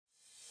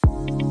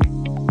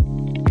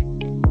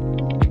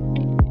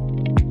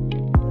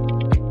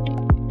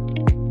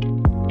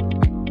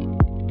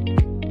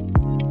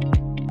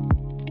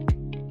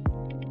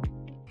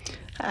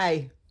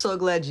Hi, so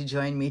glad you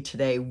joined me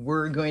today.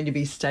 We're going to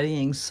be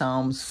studying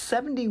Psalm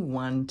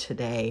 71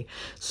 today.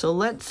 So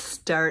let's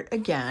start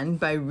again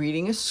by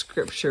reading a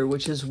scripture,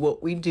 which is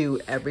what we do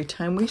every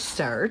time we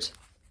start.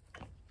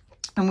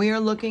 And we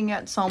are looking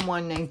at Psalm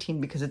 119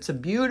 because it's a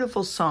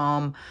beautiful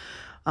psalm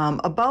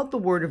about the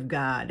Word of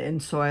God. And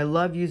so I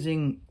love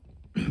using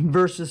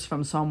verses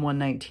from Psalm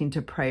 119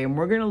 to pray. And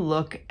we're going to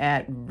look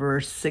at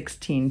verse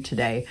 16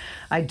 today.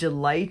 I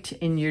delight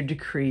in your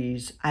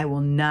decrees. I will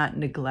not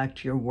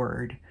neglect your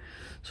word.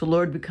 So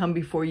Lord, we come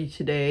before you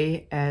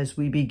today as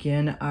we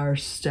begin our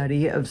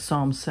study of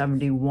Psalm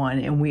 71,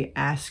 and we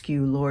ask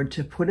you, Lord,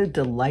 to put a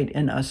delight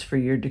in us for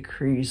your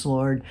decrees,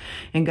 Lord.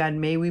 And God,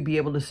 may we be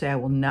able to say, I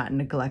will not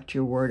neglect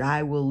your word.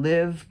 I will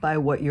live by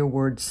what your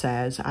word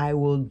says. I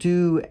will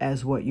do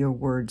as what your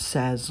word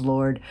says,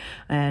 Lord.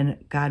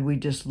 And God, we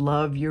just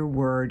love your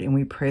word, and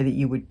we pray that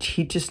you would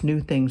teach us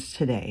new things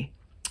today.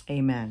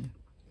 Amen.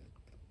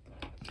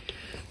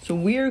 So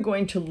we are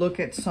going to look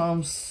at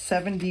Psalm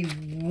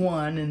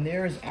 71, and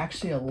there is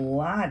actually a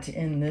lot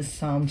in this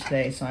psalm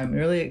today. So I'm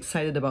really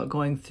excited about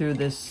going through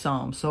this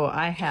psalm. So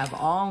I have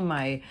all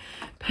my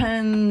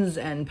pens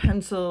and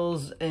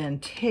pencils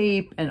and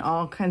tape and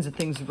all kinds of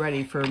things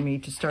ready for me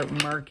to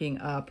start marking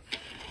up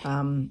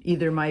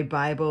either my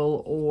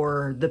Bible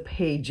or the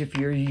page if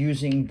you're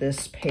using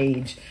this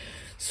page.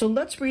 So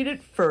let's read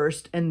it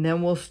first, and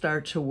then we'll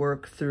start to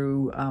work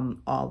through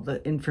all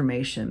the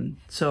information.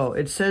 So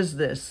it says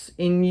this: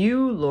 in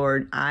you,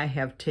 Lord, I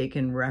have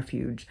taken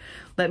refuge.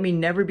 Let me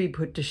never be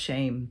put to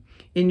shame.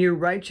 In your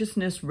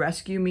righteousness,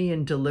 rescue me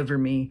and deliver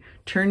me.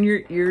 Turn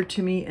your ear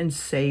to me and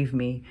save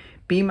me.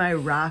 Be my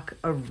rock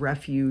of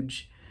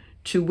refuge,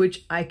 to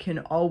which I can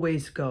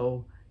always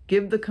go.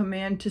 Give the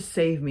command to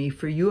save me,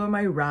 for you are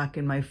my rock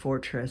and my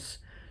fortress.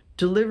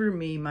 Deliver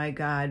me, my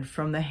God,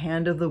 from the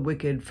hand of the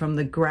wicked, from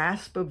the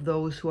grasp of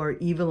those who are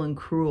evil and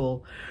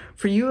cruel.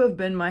 For you have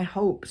been my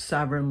hope,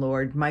 sovereign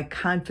Lord, my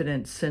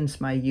confidence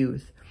since my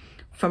youth.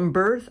 From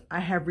birth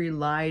I have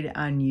relied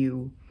on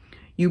you.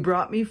 You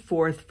brought me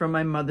forth from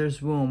my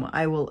mother's womb.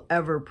 I will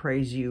ever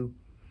praise you.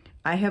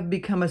 I have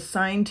become a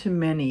sign to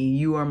many.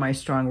 You are my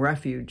strong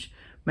refuge.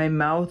 My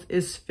mouth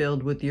is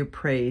filled with your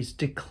praise,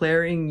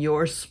 declaring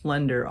your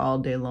splendor all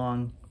day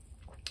long.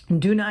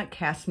 Do not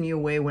cast me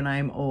away when I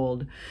am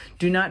old.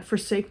 Do not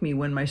forsake me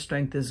when my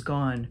strength is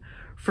gone.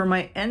 For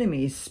my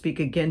enemies speak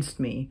against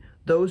me.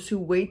 Those who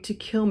wait to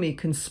kill me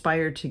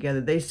conspire together.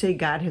 They say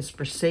God has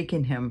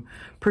forsaken him.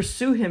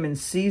 Pursue him and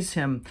seize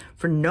him,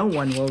 for no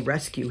one will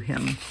rescue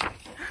him.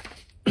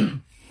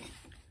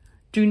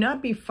 Do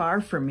not be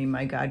far from me,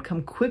 my God.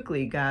 Come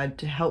quickly, God,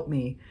 to help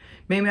me.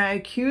 May my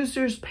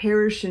accusers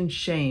perish in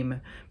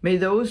shame. May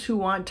those who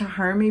want to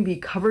harm me be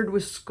covered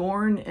with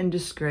scorn and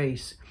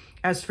disgrace.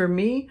 As for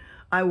me,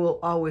 I will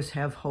always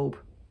have hope.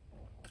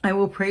 I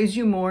will praise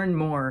you more and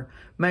more.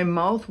 My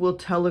mouth will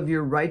tell of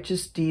your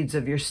righteous deeds,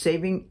 of your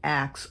saving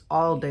acts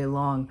all day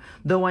long,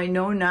 though I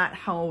know not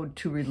how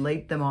to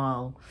relate them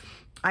all.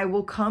 I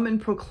will come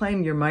and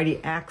proclaim your mighty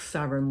acts,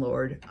 sovereign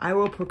Lord. I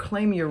will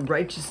proclaim your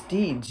righteous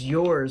deeds,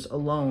 yours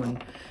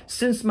alone.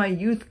 Since my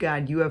youth,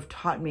 God, you have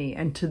taught me,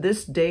 and to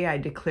this day I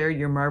declare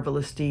your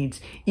marvelous deeds.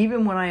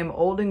 Even when I am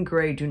old and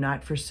gray, do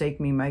not forsake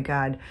me, my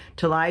God,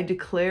 till I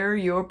declare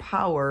your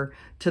power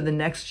to the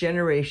next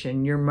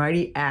generation, your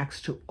mighty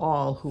acts to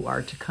all who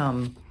are to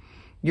come.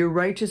 Your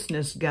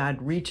righteousness,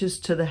 God, reaches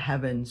to the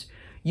heavens.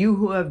 You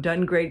who have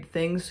done great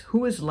things,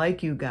 who is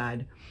like you,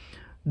 God?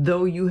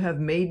 Though you have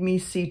made me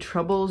see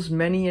troubles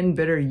many and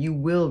bitter, you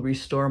will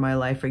restore my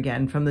life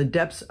again. From the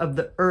depths of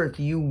the earth,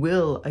 you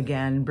will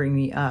again bring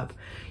me up.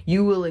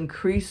 You will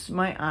increase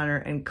my honor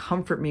and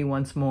comfort me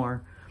once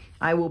more.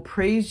 I will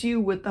praise you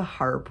with the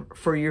harp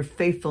for your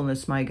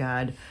faithfulness, my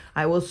God.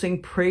 I will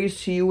sing praise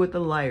to you with the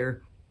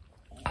lyre,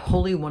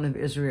 Holy One of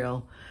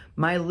Israel.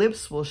 My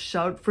lips will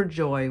shout for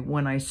joy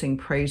when I sing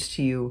praise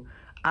to you.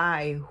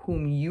 I,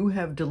 whom you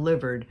have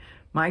delivered,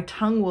 my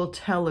tongue will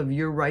tell of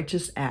your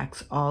righteous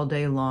acts all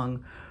day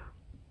long.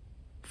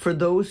 For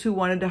those who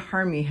wanted to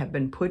harm me have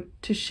been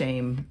put to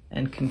shame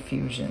and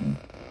confusion.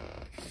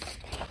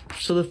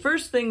 So the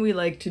first thing we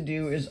like to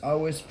do is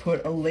always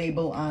put a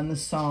label on the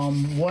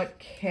psalm. What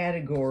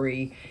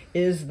category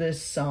is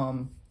this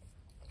psalm?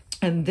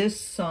 And this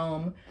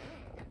psalm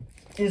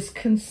is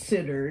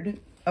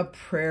considered a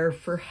prayer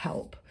for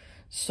help.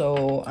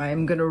 So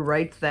I'm going to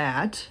write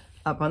that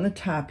up on the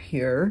top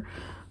here.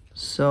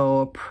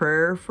 So a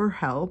prayer for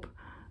help.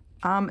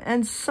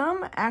 And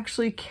some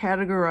actually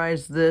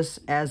categorize this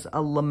as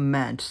a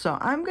lament. So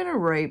I'm going to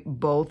write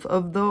both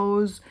of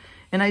those.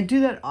 And I do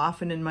that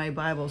often in my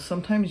Bible.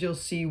 Sometimes you'll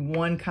see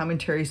one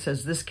commentary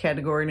says this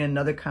category and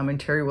another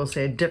commentary will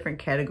say a different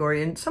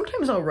category. And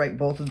sometimes I'll write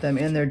both of them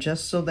in there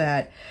just so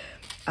that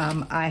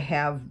I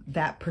have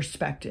that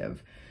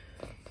perspective.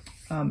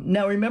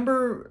 Now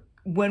remember,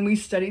 when we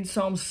studied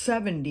Psalm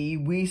 70,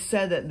 we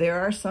said that there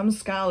are some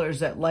scholars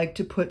that like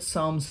to put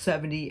Psalm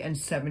 70 and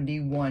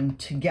 71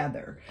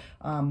 together.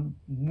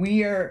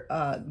 We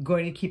are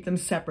going to keep them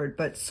separate,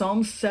 but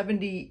Psalm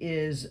 70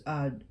 is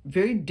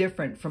very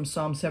different from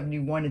Psalm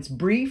 71. It's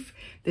brief,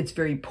 it's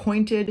very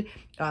pointed,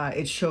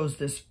 it shows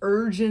this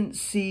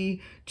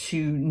urgency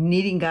to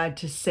needing God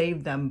to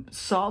save them.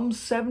 Psalm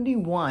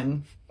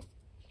 71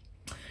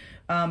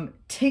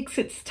 takes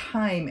its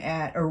time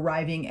at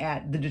arriving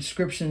at the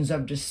descriptions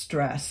of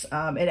distress.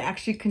 It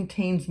actually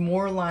contains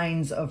more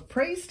lines of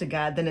praise to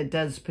God than it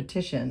does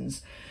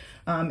petitions.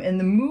 And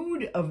the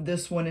mood of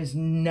this one is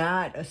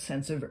not a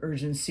sense of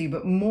urgency,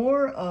 but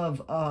more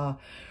of a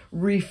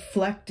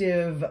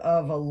reflective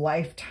of a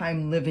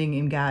lifetime living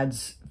in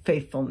God's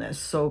faithfulness.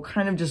 So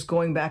kind of just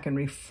going back and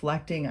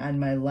reflecting on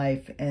my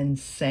life and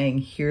saying,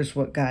 here's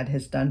what God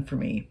has done for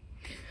me.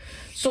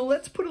 So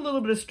let's put a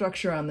little bit of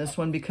structure on this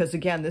one, because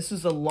again, this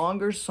is a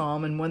longer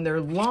psalm, and when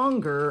they're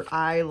longer,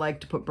 I like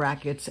to put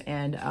brackets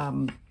and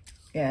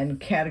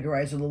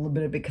categorize a little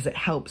bit because it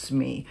helps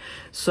me.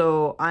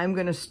 So I'm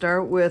going to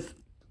start with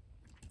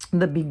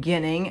the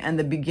beginning, and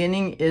the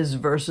beginning is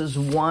verses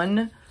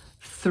 1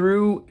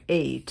 through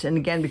 8. And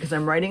again, because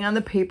I'm writing on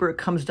the paper, it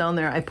comes down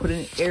there, I put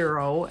an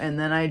arrow, and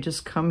then I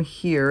just come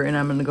here, and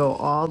I'm going to go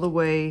all the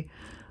way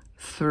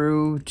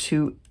through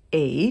to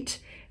 8.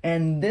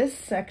 And this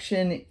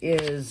section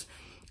is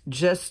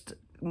just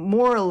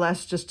more or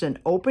less just an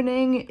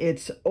opening.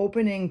 It's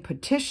opening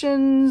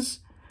petitions,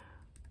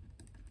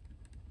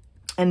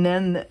 and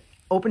then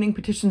opening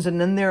petitions, and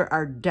then there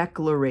are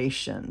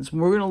declarations.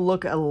 We're going to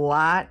look a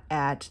lot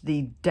at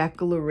the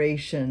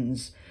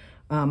declarations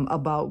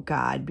about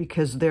God,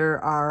 because there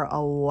are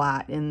a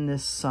lot in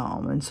this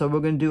psalm. And so we're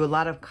going to do a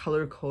lot of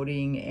color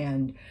coding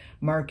and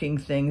marking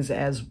things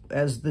as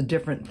the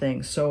different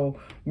things. So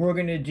we're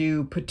going to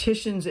do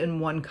petitions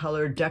in one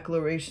color,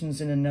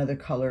 declarations in another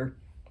color.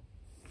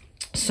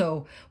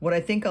 So what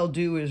I think I'll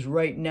do is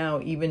right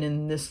now, even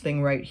in this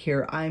thing right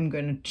here, I'm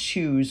going to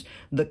choose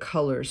the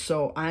colors.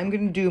 So I'm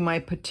going to do my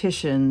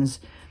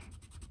petitions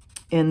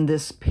in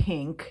this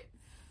pink,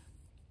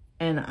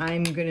 and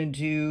I'm going to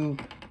do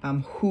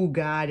who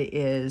God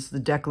is, the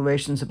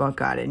declarations about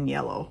God, in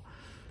yellow,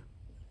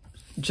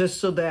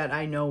 just so that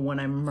I know when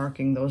I'm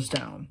marking those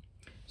down.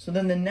 So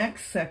then the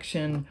next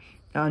section,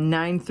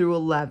 9 through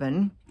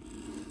 11,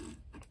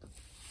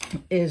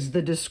 is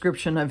the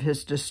description of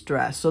his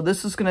distress. So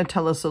this is going to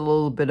tell us a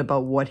little bit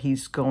about what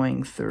he's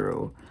going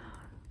through.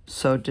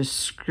 So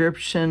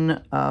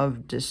description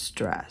of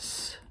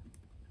distress.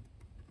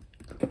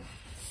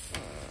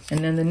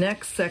 And then the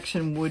next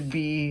section would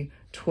be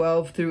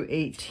 12 through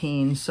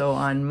 18. So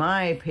on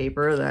my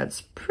paper,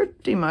 that's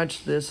pretty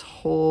much this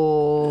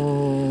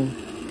whole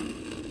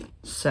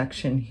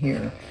section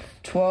here.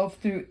 12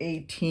 through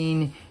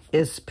 18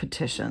 is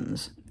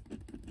petitions.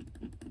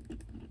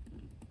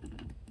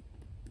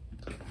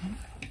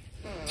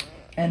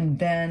 And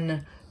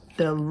then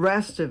the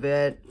rest of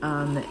it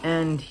on the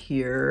end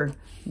here,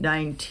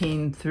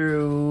 19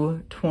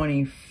 through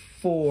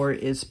 24,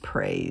 is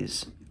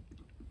praise.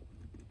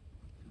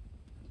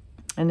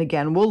 And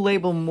again, we'll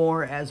label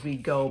more as we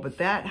go, but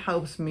that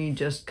helps me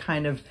just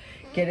kind of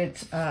get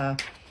it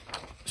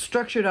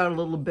structured out a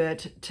little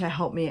bit to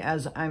help me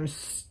as I'm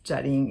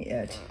studying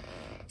it.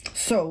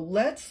 So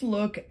let's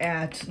look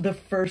at the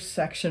first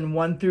section,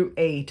 1 through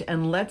 8,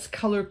 and let's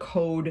color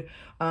code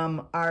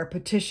our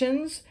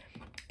petitions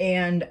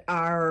and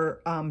our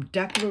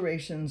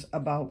declarations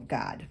about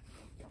God,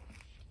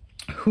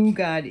 who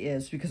God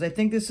is, because I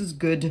think this is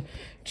good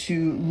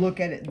to look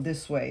at it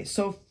this way.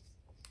 So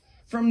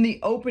from the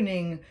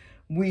opening,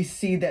 we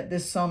see that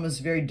this psalm is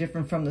very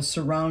different from the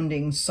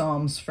surrounding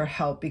psalms for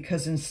help,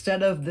 because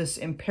instead of this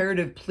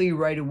imperative plea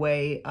right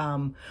away,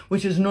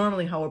 which is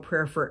normally how a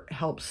prayer for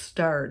help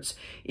starts,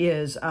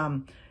 is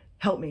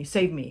help me,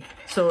 save me.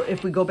 So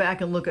if we go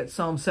back and look at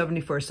Psalm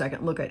 70 for a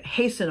second, look at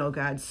hasten, O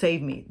God,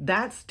 save me.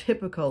 That's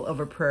typical of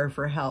a prayer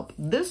for help.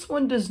 This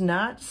one does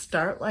not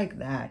start like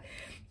that.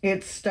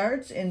 It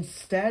starts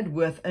instead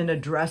with an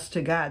address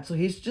to God. So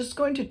he's just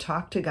going to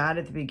talk to God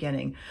at the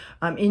beginning.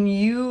 In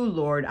you,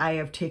 Lord, I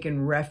have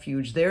taken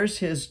refuge. There's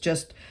his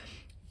just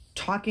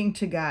talking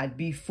to God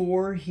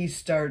before he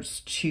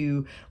starts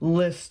to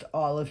list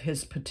all of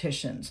his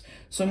petitions.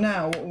 So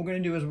now what we're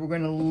going to do is we're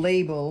going to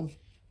label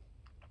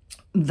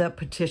the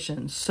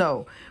petitions.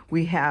 So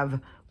we have,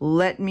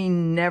 let me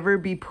never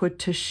be put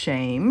to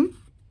shame.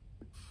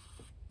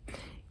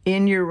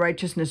 In your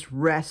righteousness,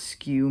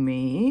 rescue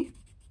me.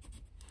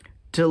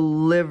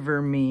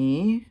 Deliver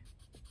me,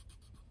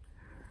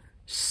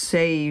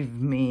 save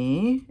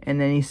me, and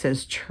then he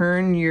says,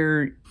 turn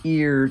your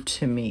ear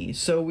to me.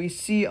 So we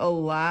see a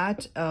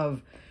lot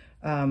of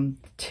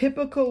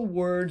typical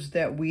words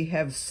that we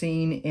have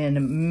seen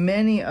in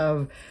many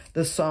of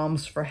the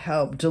Psalms for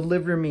help.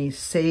 Deliver me,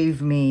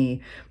 save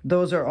me.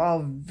 Those are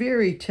all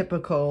very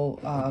typical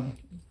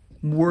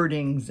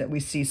wordings that we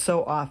see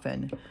so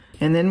often.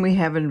 And then we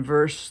have in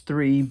verse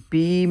 3,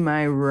 be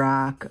my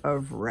rock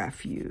of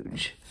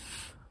refuge.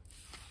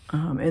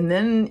 And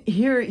then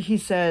here he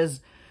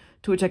says,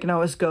 to which I can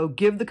always go,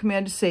 give the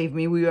command to save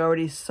me. We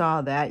already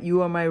saw that.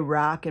 You are my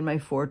rock and my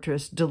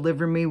fortress.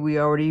 Deliver me. We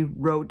already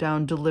wrote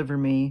down, deliver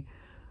me.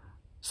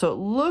 So it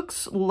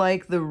looks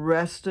like the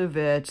rest of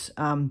it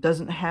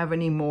doesn't have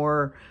any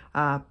more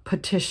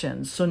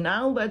petitions. So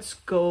now let's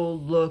go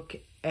look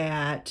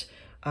at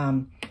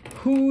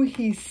who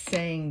he's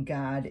saying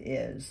God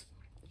is.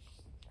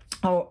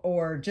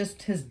 Or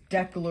just his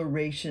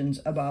declarations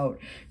about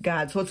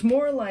God. So it's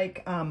more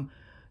like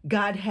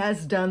God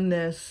has done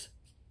this,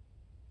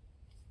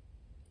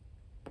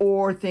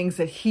 or things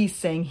that he's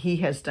saying he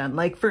has done.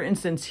 Like, for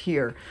instance,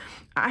 here,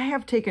 I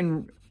have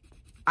taken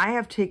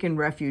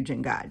refuge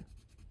in God.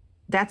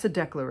 That's a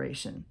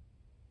declaration.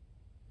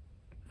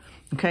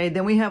 Okay,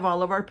 then we have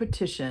all of our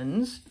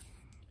petitions.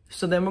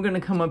 So then we're going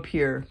to come up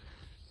here.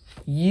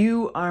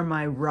 You are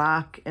my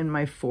rock and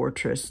my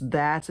fortress.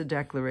 That's a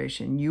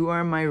declaration. You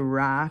are my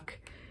rock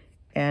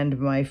and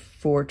my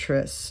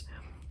fortress.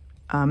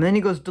 Then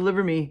he goes,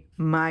 deliver me,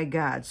 my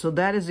God. So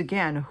that is,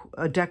 again,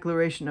 a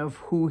declaration of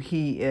who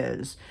he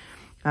is.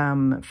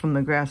 From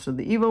the grasp of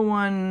the evil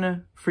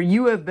one, for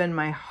you have been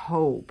my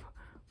hope.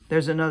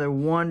 There's another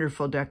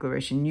wonderful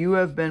declaration. You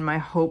have been my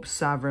hope,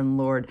 sovereign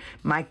Lord,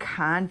 my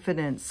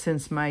confidence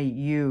since my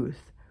youth.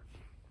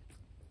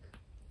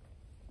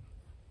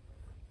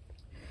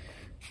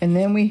 And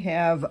then we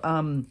have,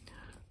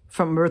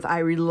 from birth, I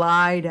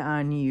relied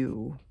on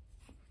you.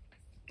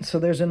 So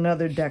there's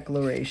another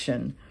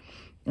declaration.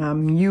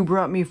 You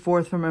brought me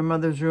forth from my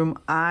mother's womb.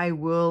 I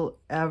will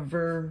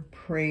ever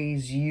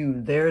praise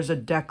you. There's a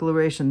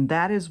declaration.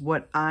 That is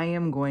what I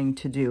am going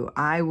to do.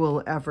 I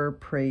will ever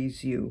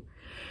praise you.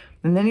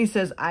 And then he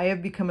says, I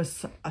have become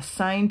a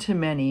sign to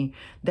many.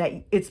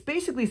 That it's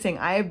basically saying,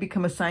 I have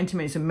become a sign to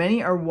many. So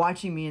many are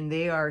watching me and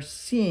they are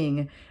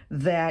seeing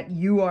that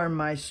you are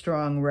my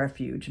strong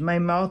refuge. My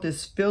mouth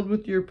is filled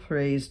with your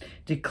praise,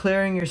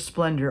 declaring your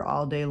splendor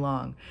all day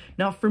long.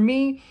 Now for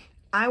me,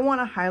 I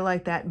want to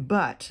highlight that,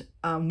 but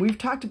we've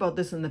talked about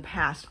this in the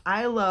past.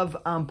 I love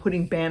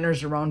putting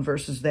banners around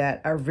verses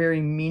that are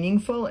very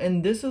meaningful,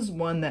 and this is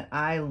one that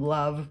I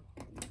love.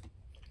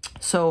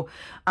 So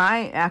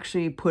I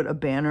actually put a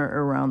banner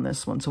around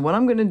this one. So what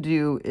I'm going to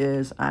do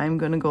is I'm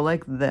going to go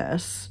like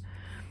this,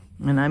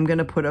 and I'm going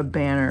to put a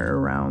banner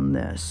around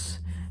this.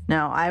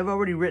 Now, I've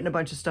already written a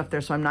bunch of stuff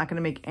there, so I'm not going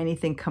to make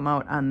anything come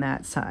out on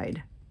that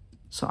side.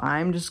 So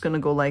I'm just going to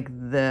go like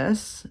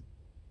this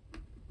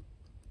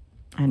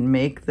and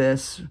make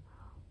this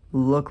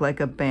look like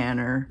a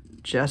banner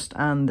just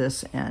on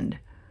this end.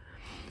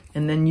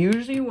 And then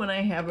usually when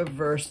I have a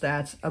verse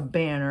that's a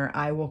banner,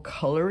 I will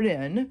color it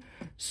in.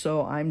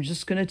 So I'm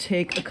just going to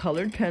take a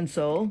colored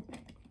pencil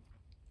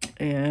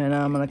and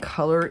I'm going to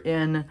color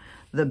in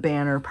the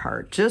banner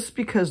part just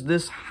because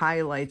this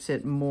highlights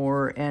it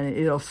more and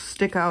it'll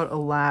stick out a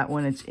lot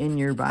when it's in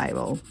your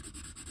Bible.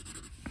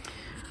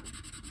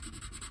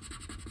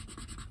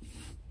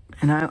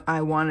 And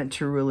I want it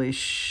to really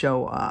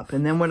show up.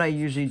 And then what I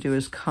usually do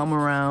is come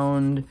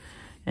around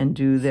and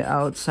do the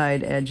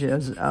outside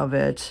edges of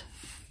it.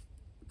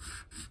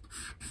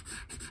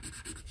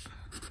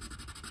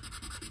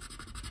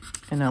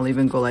 And I'll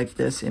even go like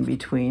this in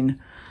between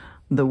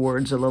the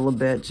words a little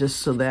bit, just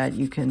so that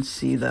you can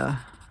see the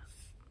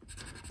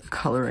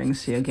coloring.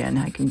 See, again,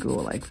 I can go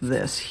like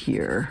this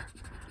here.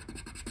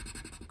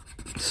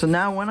 So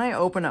now when I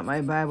open up my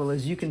Bible,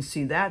 as you can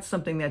see, that's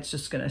something that's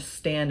just going to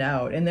stand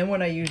out. And then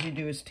what I usually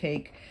do is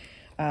take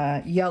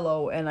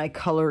yellow and I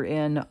color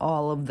in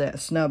all of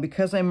this. Now,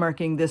 because I'm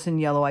marking this in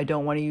yellow, I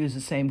don't want to use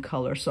the same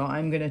color. So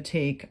I'm going to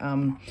take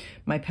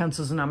my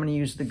pencils and I'm going to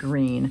use the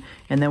green.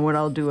 And then what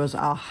I'll do is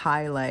I'll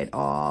highlight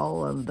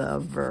all of the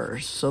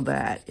verse so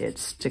that it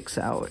sticks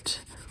out.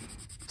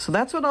 So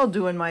that's what I'll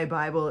do in my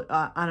Bible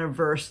on a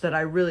verse that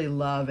I really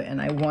love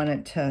and I want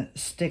it to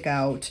stick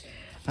out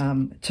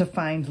to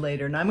find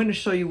later. Now I'm going to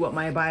show you what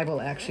my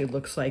Bible actually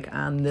looks like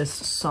on this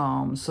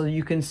psalm. So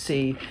you can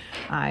see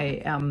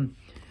I am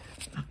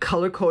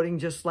color coding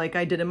just like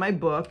I did in my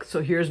book.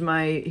 So here's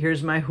my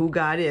who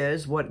God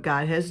is, what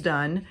God has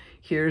done.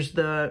 Here's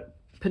the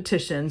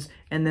petitions,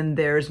 and then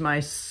there's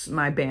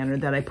my banner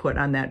that I put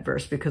on that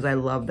verse because I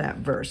love that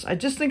verse. I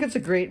just think it's a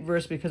great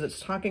verse because it's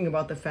talking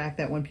about the fact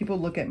that when people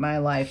look at my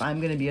life, I'm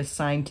going to be a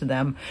sign to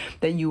them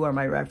that you are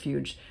my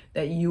refuge,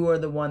 that you are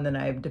the one that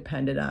I've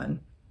depended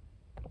on.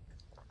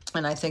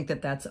 And I think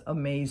that that's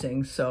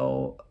amazing.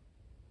 So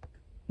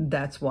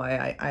that's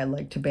why I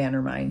like to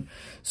banner mine.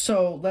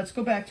 So let's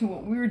go back to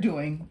what we were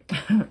doing.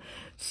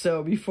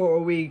 So before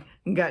we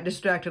got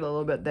distracted a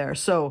little bit there.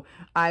 So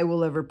I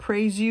will ever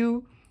praise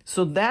you.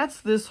 So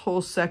that's this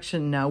whole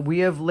section now. We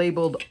have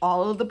labeled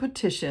all of the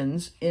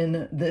petitions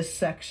in this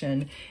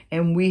section,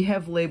 and we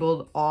have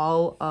labeled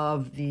all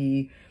of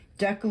the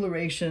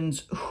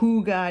declarations,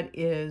 who God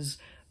is,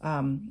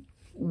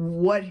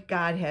 what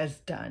God has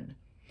done.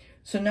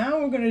 So now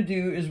what we're going to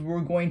do is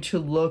we're going to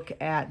look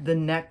at the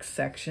next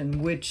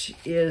section, which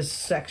is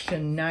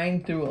section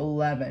 9 through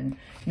 11.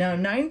 Now,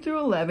 9 through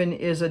 11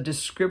 is a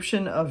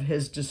description of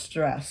his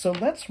distress. So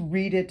let's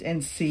read it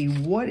and see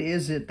what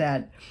is it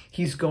that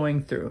he's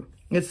going through.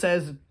 It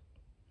says,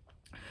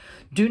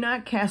 "Do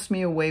not cast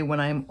me away when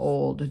I am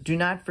old. Do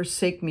not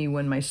forsake me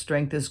when my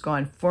strength is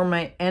gone, for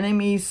my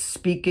enemies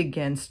speak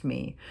against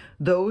me.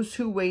 Those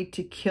who wait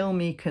to kill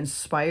me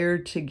conspire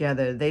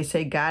together. They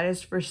say, God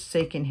has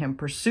forsaken him.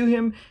 Pursue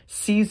him,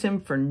 seize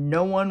him, for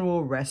no one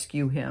will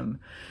rescue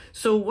him."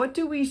 So what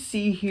do we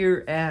see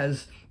here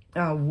as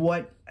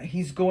what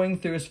he's going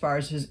through as far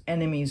as his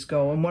enemies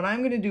go? And what I'm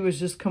going to do is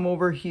just come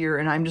over here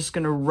and I'm just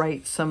going to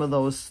write some of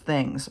those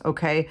things,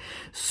 okay?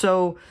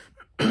 So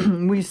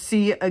we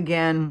see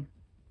again,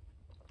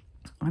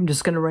 I'm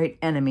just going to write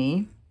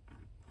enemy.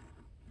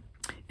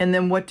 And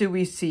then what do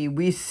we see?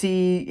 We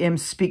see him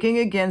speaking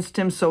against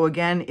him. So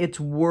again, it's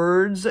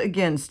words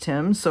against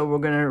him. So we're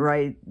going to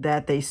write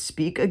that they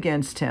speak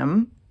against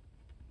him.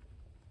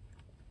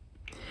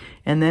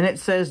 And then it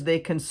says they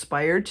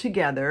conspire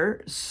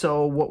together.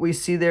 So what we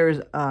see there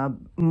is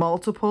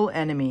multiple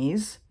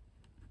enemies.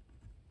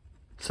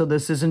 So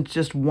this isn't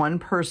just one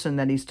person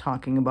that he's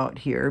talking about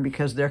here,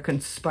 because they're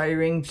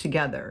conspiring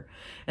together.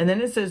 And then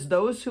it says,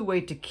 those who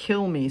wait to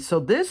kill me. So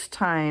this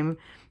time,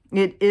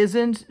 it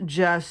isn't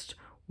just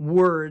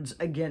words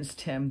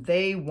against him.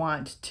 They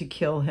want to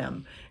kill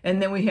him.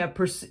 And then we have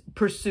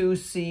pursue,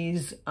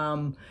 seize.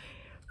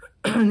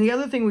 The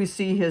other thing we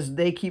see is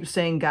they keep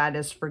saying God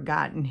has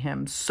forgotten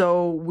him.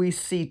 So we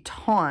see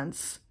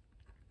taunts.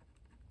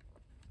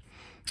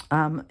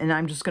 And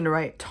I'm just going to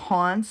write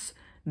taunts,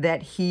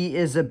 that he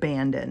is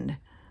abandoned,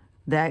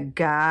 that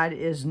God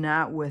is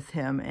not with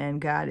him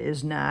and God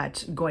is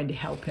not going to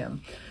help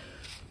him.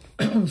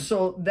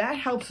 So that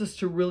helps us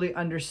to really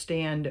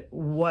understand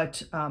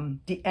what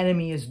the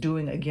enemy is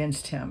doing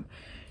against him.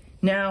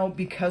 Now,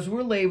 because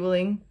we're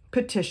labeling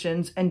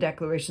petitions and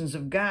declarations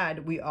of God,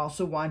 we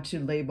also want to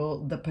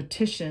label the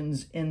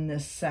petitions in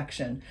this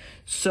section.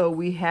 So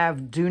we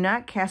have, do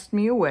not cast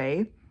me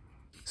away.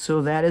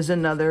 So that is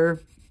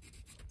another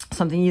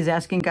something he's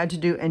asking God to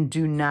do, and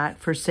do not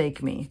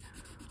forsake me.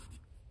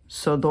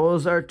 So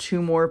those are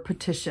two more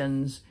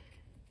petitions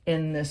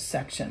in this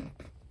section.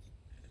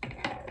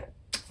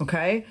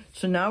 Okay,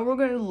 so now we're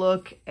going to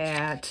look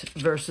at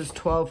verses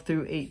 12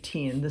 through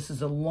 18. This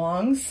is a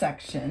long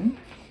section.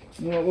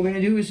 What we're going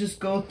to do is just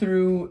go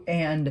through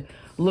and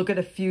look at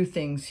a few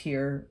things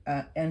here.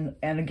 And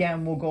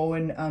again, we'll go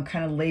and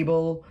kind of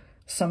label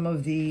some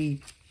of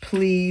the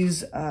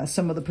pleas,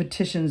 some of the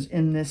petitions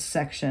in this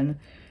section.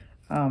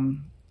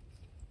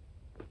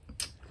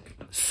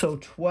 So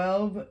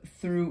 12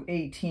 through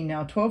 18.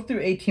 Now 12 through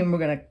 18, we're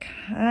going to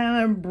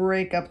kind of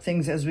break up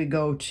things as we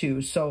go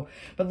too. So,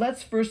 but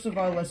let's first of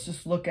all, let's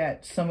just look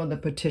at some of the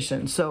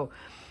petitions. So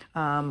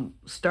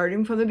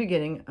starting from the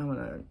beginning, I'm going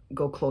to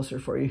go closer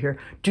for you here.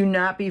 Do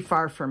not be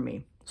far from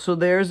me. So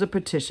there's a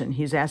petition.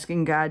 He's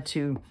asking God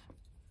to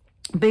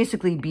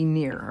basically be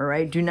near, all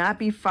right? Do not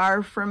be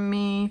far from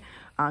me.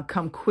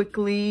 Come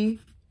quickly.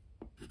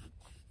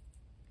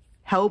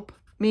 Help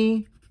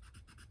me.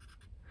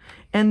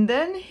 And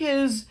then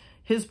his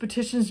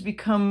petitions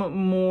become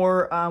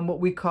more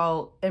what we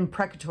call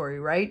imprecatory,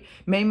 right?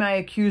 May my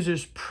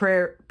accusers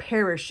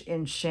perish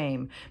in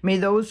shame. May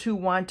those who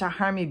want to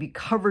harm me be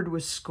covered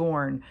with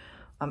scorn.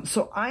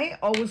 So I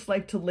always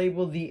like to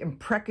label the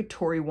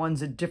imprecatory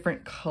ones a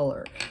different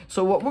color.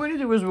 So what we're going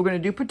to do is we're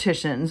going to do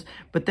petitions,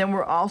 but then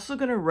we're also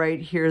going to write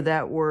here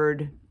that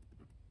word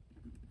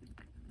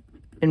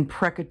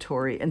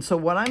imprecatory. And so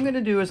what I'm going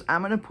to do is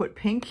I'm going to put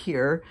pink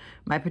here.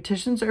 My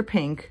petitions are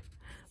pink.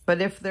 But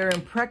if they're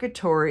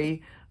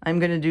imprecatory, I'm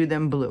going to do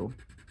them blue.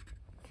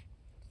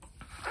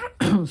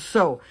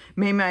 So,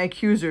 may my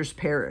accusers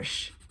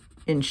perish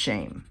in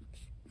shame.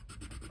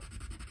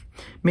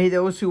 May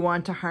those who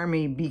want to harm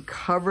me be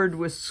covered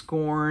with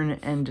scorn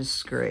and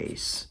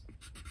disgrace.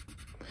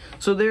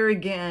 So there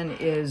again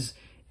is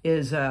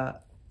the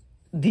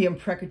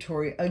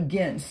imprecatory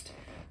against.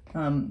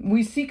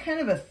 We see kind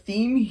of a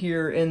theme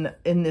here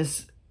in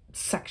this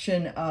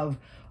section of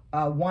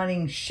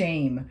wanting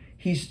shame.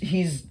 He's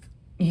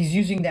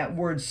using that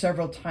word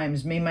several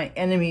times. May my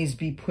enemies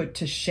be put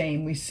to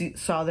shame. We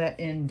saw that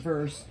in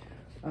verse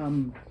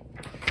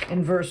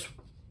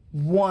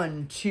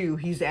 1, 2.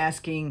 He's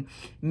asking,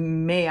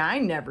 may I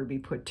never be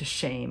put to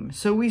shame.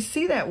 So we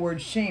see that word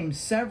shame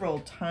several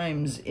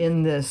times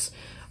in this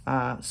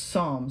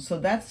psalm. So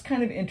that's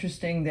kind of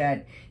interesting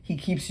that he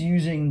keeps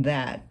using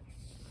that.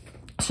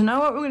 So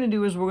now what we're going to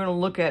do is we're going to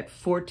look at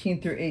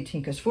 14 through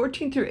 18, because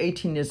 14 through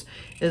 18 is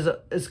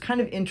kind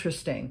of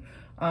interesting.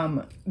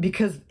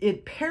 Because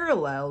it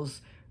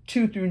parallels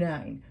 2 through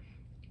 9.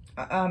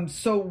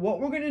 So what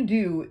we're going to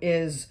do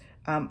is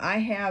I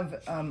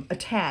have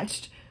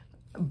attached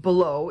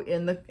below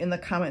in the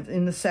comments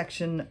in the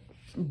section,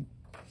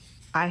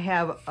 I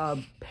have a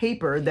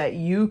paper that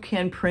you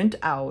can print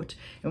out,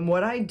 and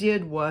what I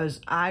did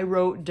was I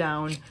wrote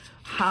down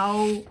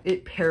how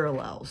it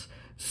parallels.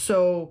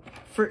 So,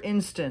 for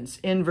instance,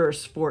 in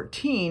verse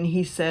 14,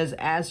 he says,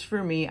 as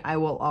for me, I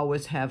will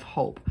always have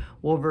hope.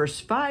 Well, verse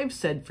 5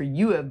 said, for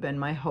you have been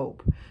my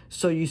hope.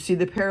 So you see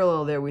the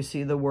parallel there. We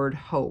see the word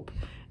hope.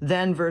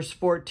 Then verse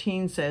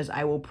 14 says,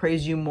 I will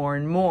praise you more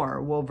and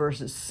more. Well,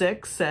 verse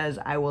 6 says,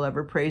 I will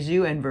ever praise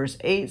you. And verse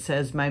 8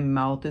 says, my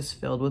mouth is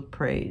filled with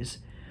praise.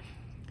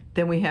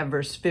 Then we have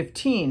verse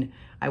 15,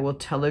 I will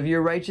tell of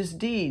your righteous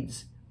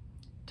deeds.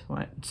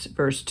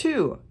 Verse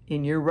 2,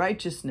 in your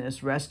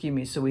righteousness, rescue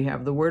me. So we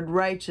have the word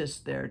righteous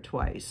there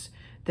twice.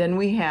 Then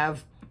we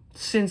have,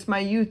 since my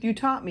youth you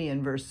taught me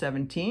in verse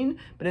 17.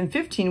 But in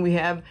 15 we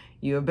have,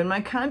 you have been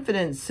my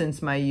confidence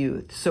since my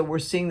youth. So we're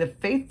seeing the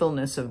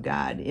faithfulness of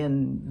God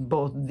in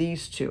both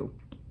these two.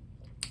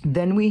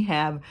 Then we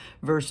have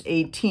verse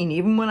 18,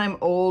 even when I'm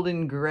old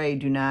and gray,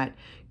 do not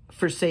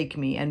forsake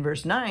me. And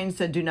verse 9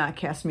 said, do not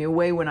cast me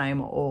away when I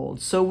am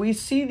old. So we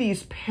see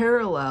these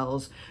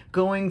parallels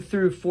going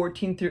through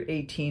 14 through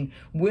 18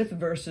 with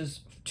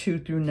verses 2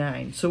 through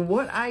 9. So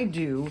what I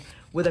do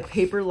with a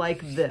paper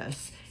like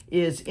this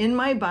is, in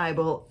my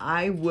Bible,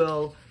 I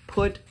will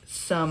put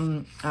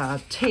some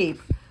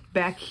tape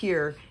back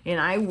here,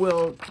 and I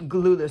will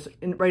glue this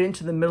right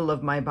into the middle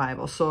of my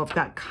Bible. So I've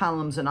got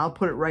columns, and I'll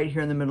put it right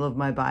here in the middle of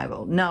my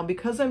Bible. Now,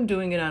 because I'm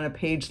doing it on a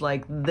page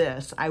like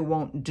this, I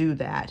won't do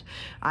that.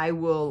 I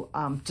will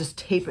just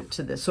tape it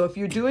to this. So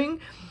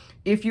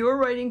if you're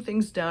writing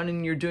things down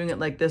and you're doing it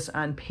like this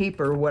on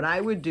paper, what I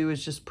would do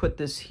is just put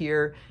this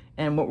here,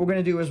 and what we're going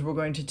to do is we're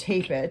going to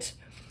tape it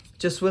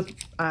just with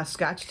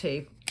Scotch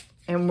tape,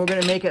 and we're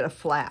going to make it a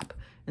flap.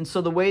 And so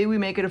the way we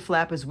make it a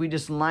flap is we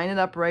just line it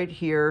up right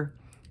here,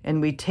 and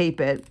we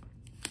tape it,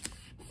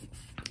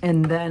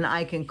 and then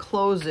I can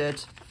close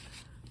it,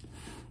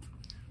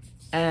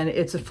 and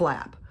it's a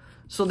flap.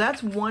 So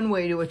that's one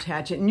way to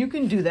attach it, and you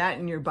can do that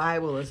in your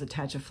Bible, is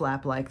attach a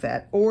flap like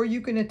that, or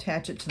you can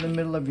attach it to the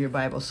middle of your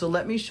Bible. So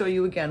let me show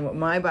you again what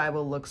my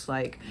Bible looks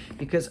like,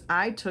 because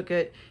I took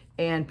it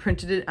and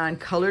printed it on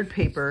colored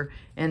paper,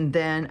 and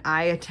then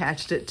I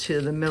attached it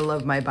to the middle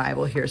of my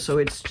Bible here. So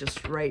it's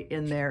just right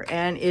in there,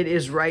 and it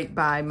is right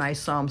by my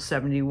Psalm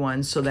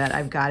 71, so that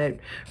I've got it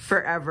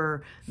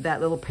forever,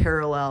 that little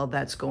parallel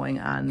that's going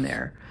on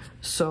there.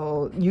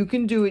 So you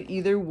can do it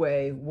either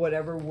way,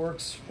 whatever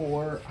works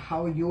for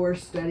how you're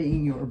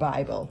studying your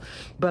Bible.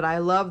 But I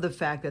love the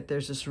fact that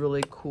there's this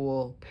really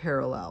cool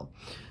parallel.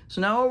 So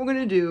now what we're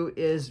going to do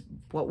is,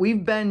 what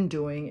we've been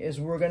doing is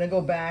we're going to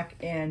go back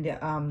and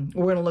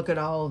we're going to look at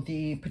all of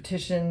the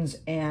petitions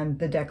and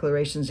the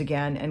declarations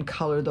again and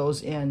color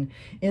those in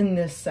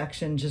this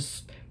section,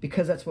 just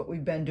because that's what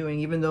we've been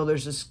doing. Even though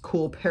there's this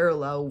cool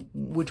parallel,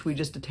 which we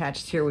just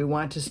attached here, we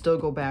want to still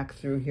go back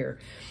through here.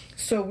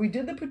 So we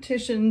did the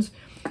petitions.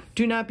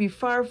 Do not be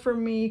far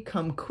from me.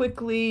 Come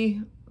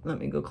quickly. Let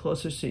me go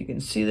closer so you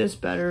can see this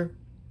better.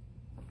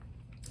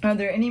 Are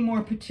there any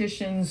more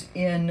petitions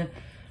in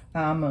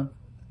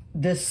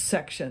this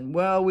section?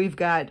 Well, we've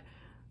got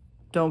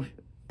and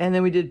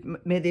then we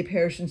did, may they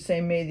perish and say,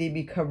 may they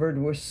be covered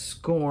with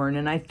scorn.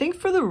 And I think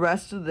for the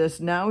rest of this,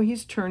 now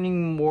he's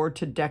turning more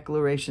to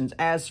declarations.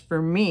 As for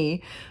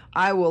me,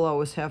 I will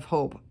always have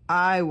hope.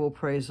 I will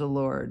praise the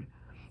Lord.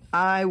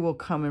 I will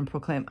come and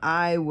proclaim.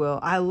 I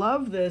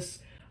love this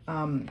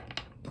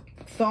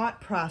thought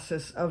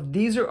process of,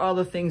 these are all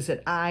the things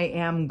that I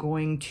am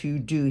going to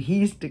do.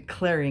 He's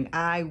declaring,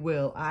 I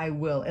will.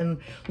 And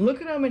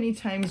look at how many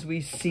times we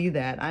see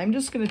that. I'm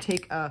just going to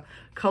take a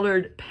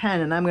colored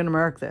pen and I'm going to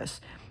mark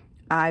this.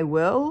 I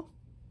will.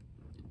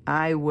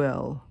 My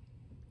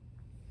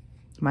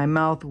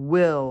mouth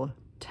will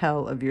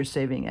tell of your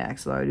saving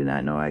acts, though I do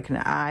not know I can.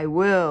 I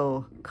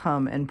will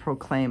come and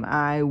proclaim.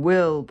 I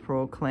will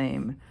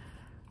proclaim.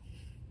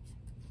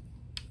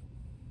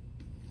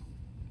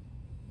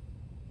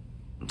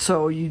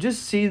 So you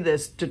just see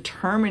this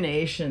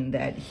determination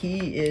that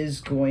he is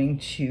going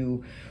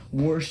to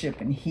worship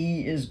and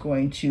he is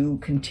going to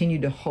continue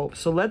to hope.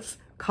 So let's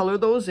color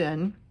those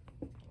in.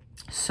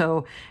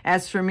 So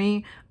as for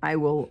me, I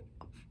will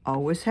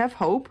always have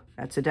hope.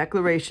 That's a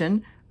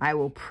declaration. I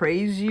will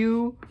praise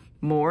you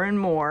more and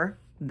more.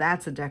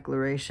 That's a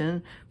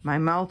declaration. My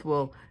mouth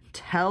will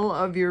tell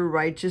of your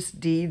righteous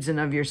deeds and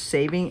of your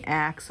saving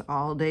acts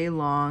all day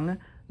long.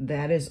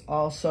 That is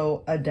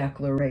also a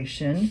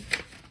declaration.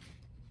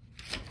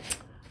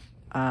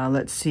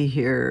 Let's see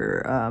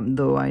here.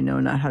 Though I know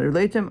not how to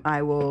relate them,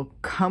 I will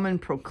come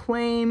and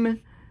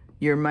proclaim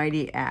your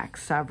mighty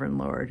acts, sovereign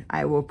Lord.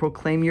 I will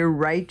proclaim your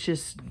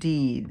righteous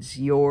deeds,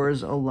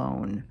 yours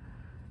alone.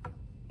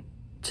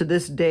 To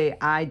this day,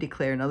 I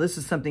declare. Now, this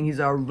is something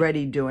he's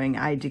already doing.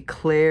 I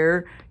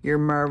declare your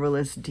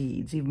marvelous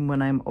deeds. Even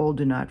when I'm old,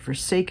 do not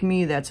forsake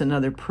me. That's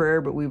another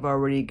prayer, but we've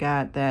already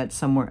got that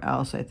somewhere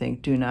else, I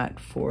think. Do not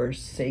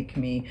forsake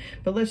me.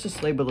 But let's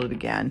just label it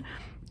again.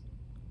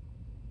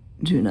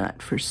 Do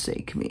not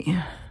forsake me.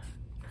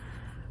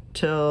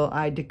 Till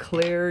I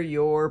declare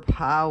your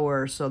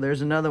power. So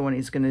there's another one.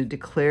 He's going to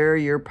declare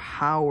your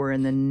power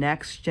in the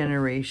next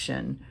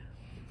generation.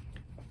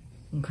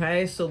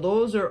 Okay, so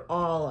those are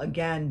all,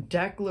 again,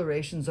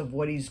 declarations of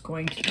what he's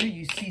going to do.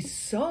 You see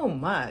so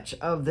much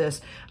of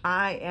this.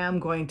 I am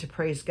going to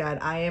praise God.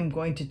 I am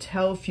going to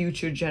tell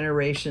future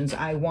generations.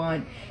 I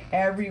want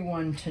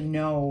everyone to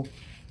know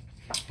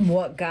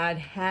what God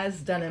has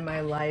done in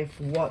my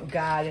life, what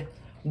God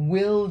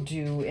will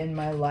do in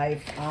my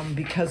life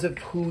because of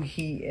who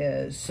he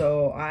is.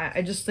 So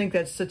I just think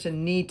that's such a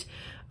neat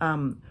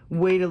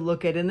way to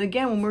look at it. And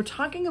again, when we're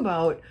talking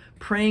about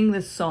praying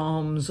the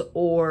Psalms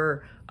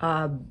or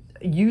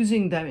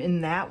using them in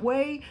that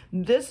way,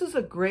 this is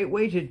a great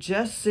way to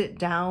just sit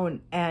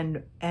down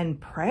and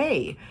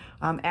pray.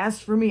 As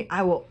for me,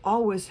 I will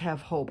always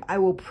have hope. I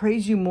will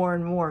praise you more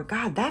and more.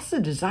 God, that's the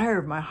desire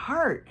of my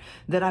heart,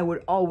 that I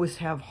would always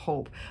have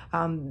hope.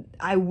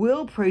 I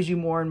will praise you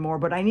more and more,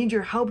 but I need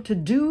your help to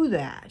do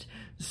that.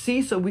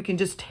 See, so we can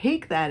just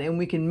take that and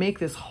we can make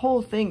this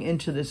whole thing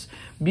into this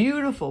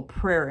beautiful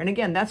prayer. And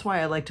again, that's why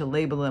I like to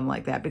label them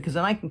like that, because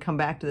then I can come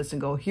back to this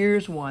and go,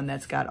 here's one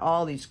that's got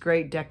all these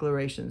great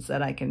declarations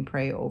that I can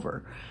pray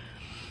over.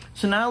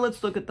 So now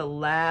let's look at the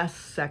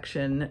last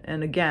section.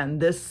 And again,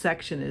 this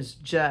section is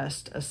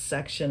just a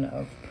section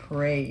of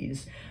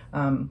praise.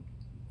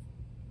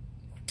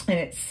 And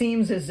it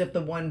seems as if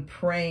the one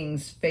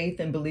praying's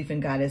faith and belief in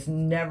God is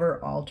never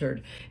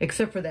altered,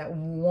 except for that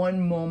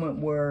one moment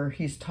where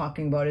he's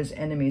talking about his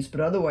enemies.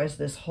 But otherwise,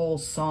 this whole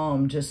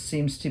psalm just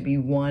seems to be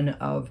one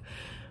of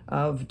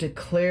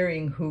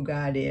declaring who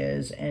God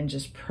is and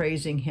just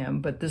praising him.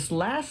 But this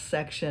last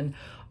section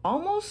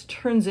almost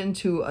turns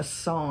into a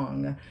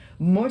song,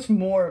 much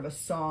more of a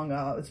song.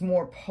 It's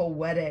more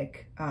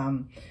poetic.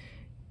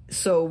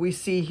 So we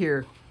see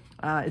here,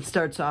 it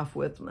starts off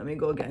with, let me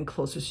go again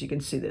closer so you can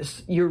see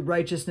this. Your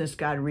righteousness,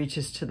 God,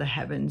 reaches to the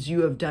heavens.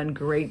 You have done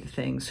great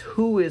things.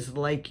 Who is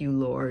like you,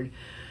 Lord?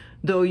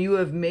 Though you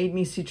have made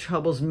me see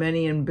troubles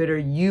many and bitter,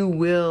 you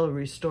will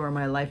restore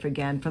my life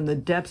again. From the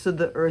depths of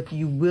the earth,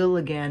 you will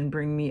again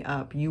bring me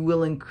up. You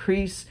will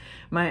increase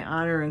my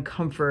honor and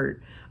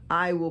comfort.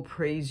 I will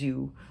praise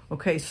you.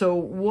 Okay, so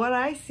what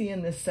I see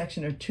in this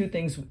section are two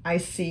things. I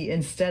see,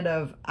 instead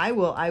of I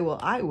will,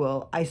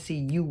 I see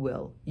you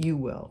will, you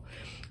will.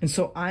 And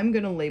so I'm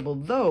going to label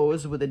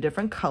those with a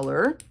different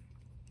color.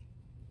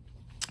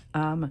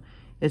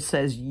 It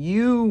says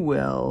you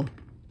will,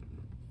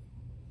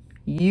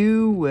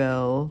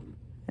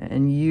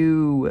 and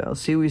you will.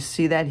 See, we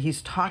see that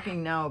he's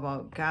talking now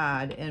about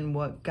God and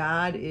what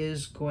God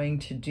is going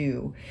to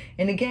do.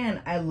 And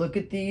again, I look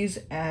at these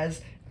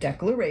as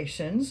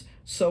declarations.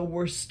 So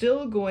we're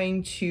still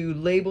going to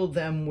label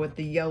them with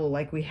the yellow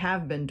like we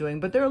have been doing,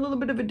 but they're a little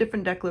bit of a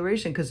different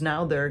declaration because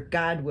now they're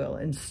God will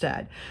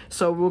instead.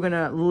 So we're going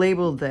to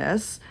label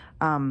this,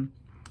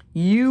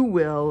 you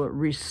will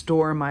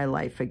restore my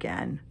life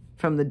again.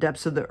 From the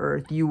depths of the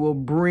earth, you will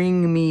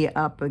bring me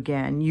up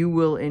again. You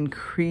will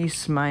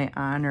increase my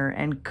honor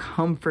and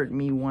comfort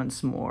me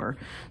once more.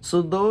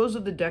 So those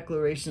are the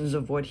declarations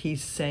of what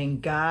he's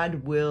saying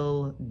God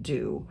will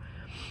do.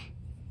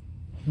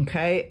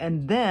 Okay,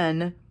 and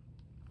then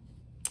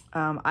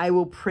I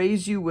will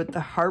praise you with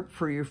the harp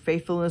for your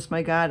faithfulness,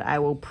 my God. I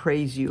will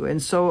praise you. And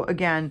so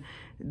again,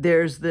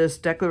 there's this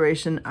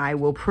declaration, I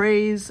will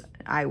praise,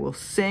 I will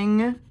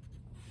sing.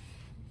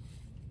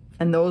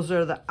 And those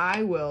are the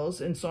I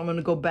wills. And so I'm going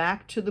to go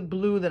back to the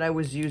blue that I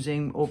was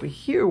using over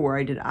here where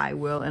I did I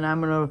will. And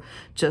I'm going to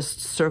just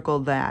circle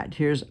that.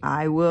 Here's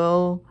I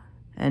will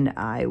and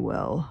I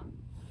will.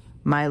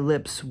 My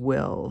lips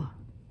will.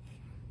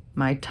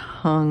 My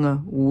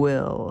tongue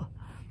will.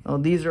 Oh,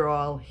 these are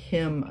all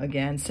him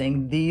again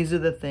saying, these are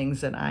the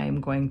things that I am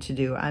going to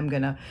do. I'm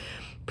going to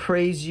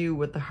praise you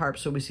with the harp.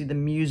 So we see the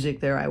music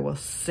there. I will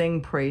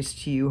sing praise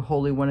to you,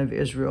 Holy One of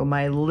Israel.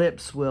 My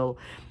lips will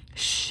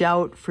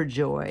shout for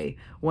joy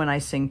when I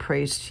sing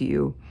praise to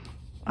you.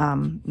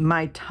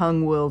 My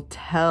tongue will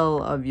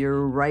tell of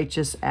your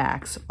righteous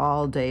acts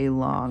all day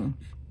long.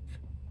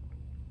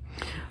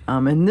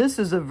 And this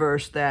is a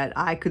verse that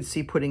I could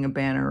see putting a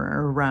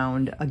banner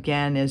around,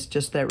 again, as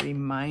just that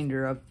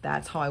reminder of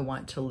that's how I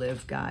want to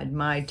live, God.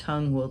 My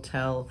tongue will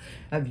tell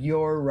of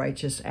your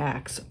righteous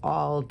acts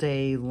all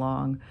day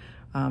long.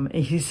 And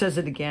he says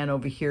it again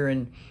over here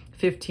in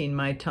 15,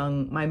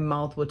 my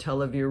mouth will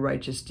tell of your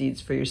righteous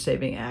deeds for your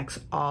saving acts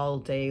all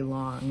day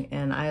long.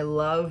 And I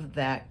love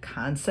that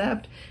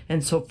concept.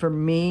 And so for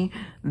me,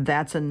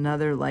 that's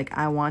another, like,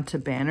 I want to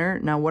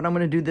banner. Now what I'm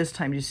going to do this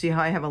time, you see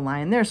how I have a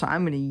line there? So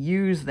I'm going to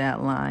use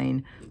that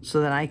line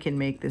so that I can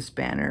make this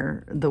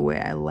banner the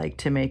way I like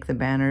to make the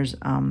banners,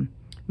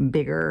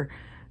 bigger,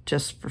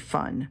 just for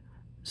fun.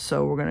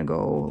 So we're going to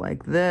go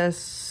like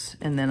this,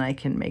 and then I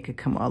can make it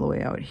come all the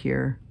way out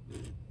here.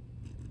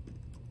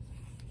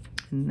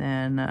 And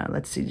then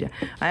let's see.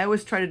 I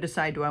always try to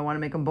decide, do I want to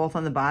make them both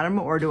on the bottom,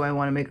 or do I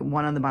want to make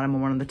one on the bottom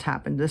and one on the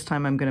top? And this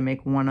time I'm going to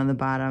make one on the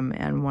bottom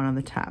and one on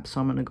the top. So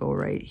I'm going to go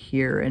right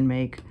here and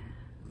make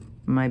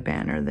my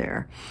banner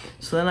there.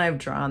 So then I've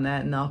drawn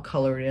that, and I'll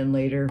color it in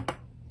later.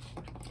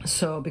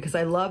 So, because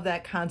I love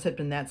that concept,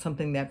 and that's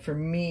something that for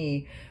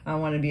me, I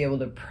want to be able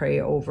to pray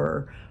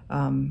over,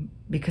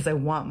 because I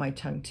want my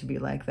tongue to be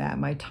like that.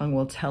 My tongue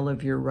will tell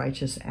of your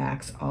righteous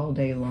acts all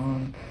day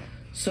long.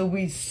 So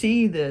we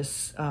see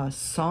this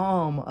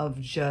psalm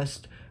of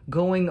just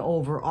going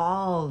over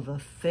all the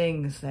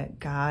things that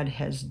God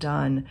has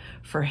done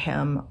for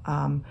him.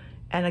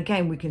 And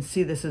again, we can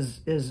see this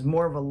is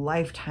more of a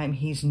lifetime.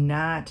 He's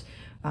not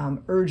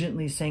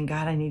urgently saying,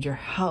 God, I need your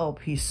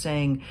help. He's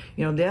saying,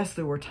 yes,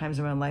 there were times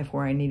in my life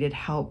where I needed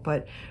help,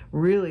 but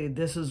really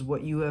this is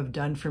what you have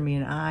done for me,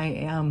 and I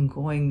am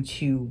going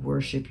to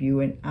worship you,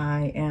 and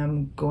I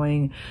am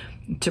going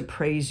to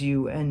praise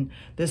you. And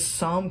this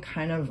psalm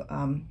kind of,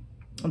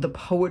 the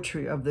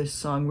poetry of this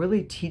song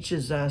really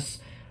teaches us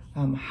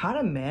how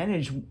to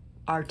manage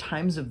our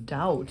times of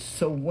doubt.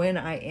 So when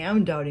I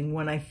am doubting,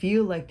 when I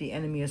feel like the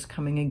enemy is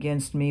coming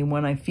against me,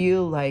 when I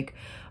feel like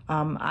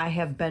I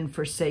have been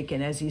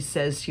forsaken, as he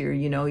says here,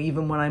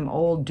 even when I'm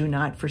old, do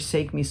not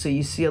forsake me. So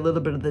you see a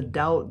little bit of the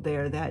doubt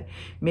there that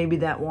maybe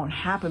that won't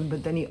happen,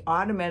 but then he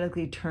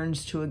automatically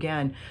turns to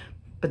again,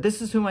 but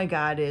this is who my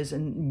God is,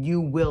 and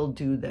you will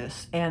do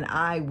this, and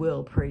I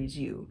will praise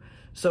you.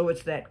 So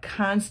it's that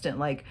constant,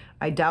 like,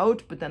 I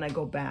doubt, but then I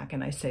go back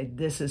and I say,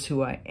 this is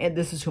who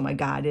my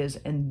God is,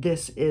 and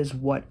this is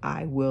what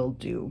I will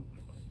do.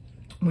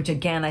 Which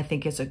again, I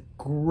think is a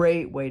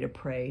great way to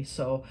pray.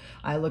 So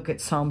I look at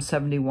Psalm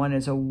 71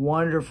 as a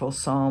wonderful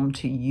psalm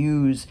to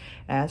use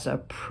as a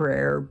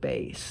prayer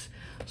base.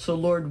 So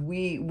Lord,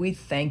 we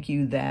thank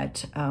you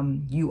that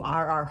you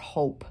are our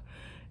hope,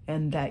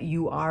 and that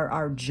you are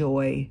our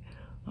joy.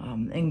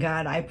 And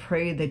God, I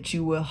pray that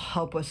you will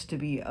help us to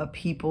be a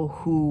people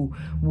who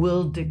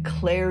will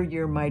declare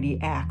your mighty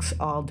acts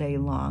all day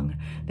long,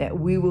 that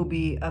we will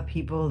be a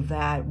people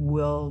that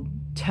will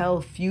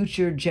tell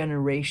future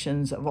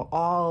generations of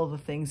all the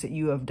things that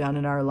you have done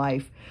in our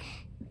life,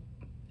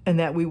 and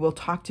that we will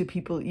talk to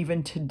people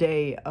even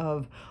today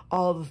of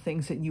all the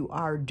things that you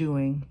are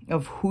doing,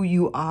 of who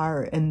you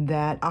are, and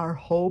that our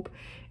hope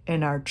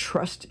and our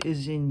trust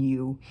is in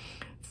you.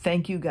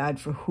 Thank you, God,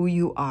 for who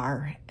you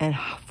are and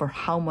for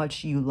how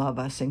much you love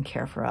us and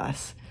care for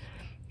us.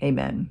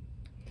 Amen.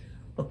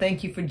 Well,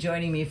 thank you for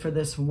joining me for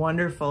this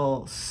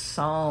wonderful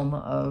psalm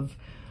of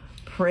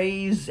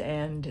praise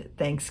and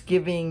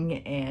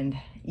thanksgiving, and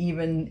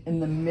even in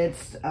the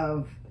midst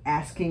of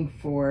asking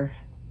for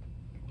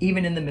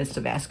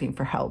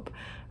help.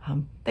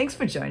 Thanks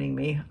for joining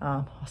me.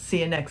 I'll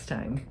see you next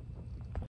time.